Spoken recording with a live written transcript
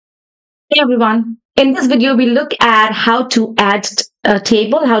Hey everyone. In this video, we look at how to add a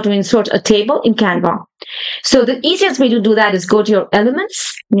table, how to insert a table in Canva. So the easiest way to do that is go to your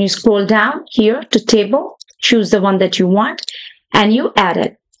elements, and you scroll down here to table, choose the one that you want, and you add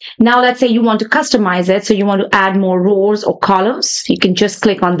it. Now let's say you want to customize it, so you want to add more rows or columns. You can just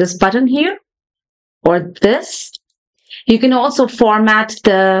click on this button here or this. You can also format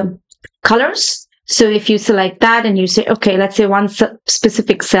the colors. So if you select that and you say, okay, let's say one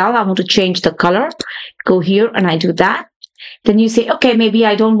specific cell, I want to change the color, go here and I do that. Then you say, okay, maybe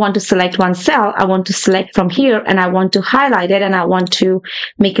I don't want to select one cell. I want to select from here and I want to highlight it and I want to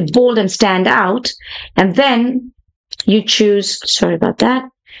make it bold and stand out. And then you choose, sorry about that.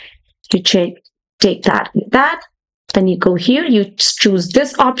 You take that with that. Then you go here, you choose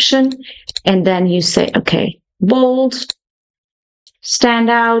this option and then you say, okay, bold, stand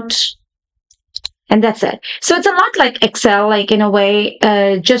out. And that's it. So it's a lot like Excel, like in a way,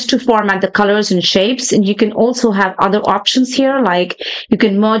 just to format the colors and shapes. And you can also have other options here, like you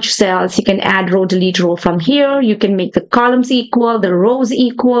can merge cells, you can add row, delete row from here. You can make the columns equal, the rows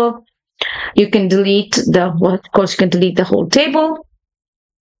equal. You can delete of course, you can delete the whole table.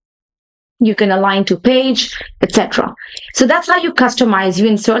 You can align to page, etc. So that's how you customize. You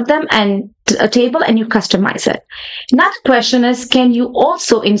insert them and a table and you customize it. Now the question is, can you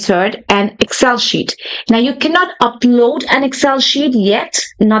also insert an Excel sheet? Now you cannot upload an Excel sheet yet,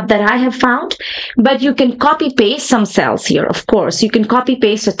 not that I have found, but you can copy paste some cells here. Of course, you can copy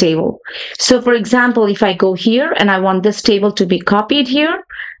paste a table. So for example, if I go here and I want this table to be copied here,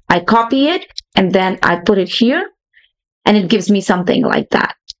 I copy it and then I put it here and it gives me something like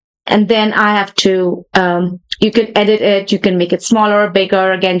that. And then I have to, you can edit it, you can make it smaller,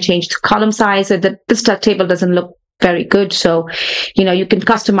 bigger, again, change the column size. So that this table doesn't look very good. So, you can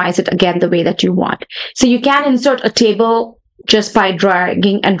customize it again the way that you want. So you can insert a table just by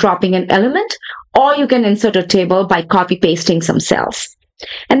dragging and dropping an element, or you can insert a table by copy pasting some cells.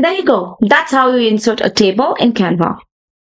 And there you go. That's how you insert a table in Canva.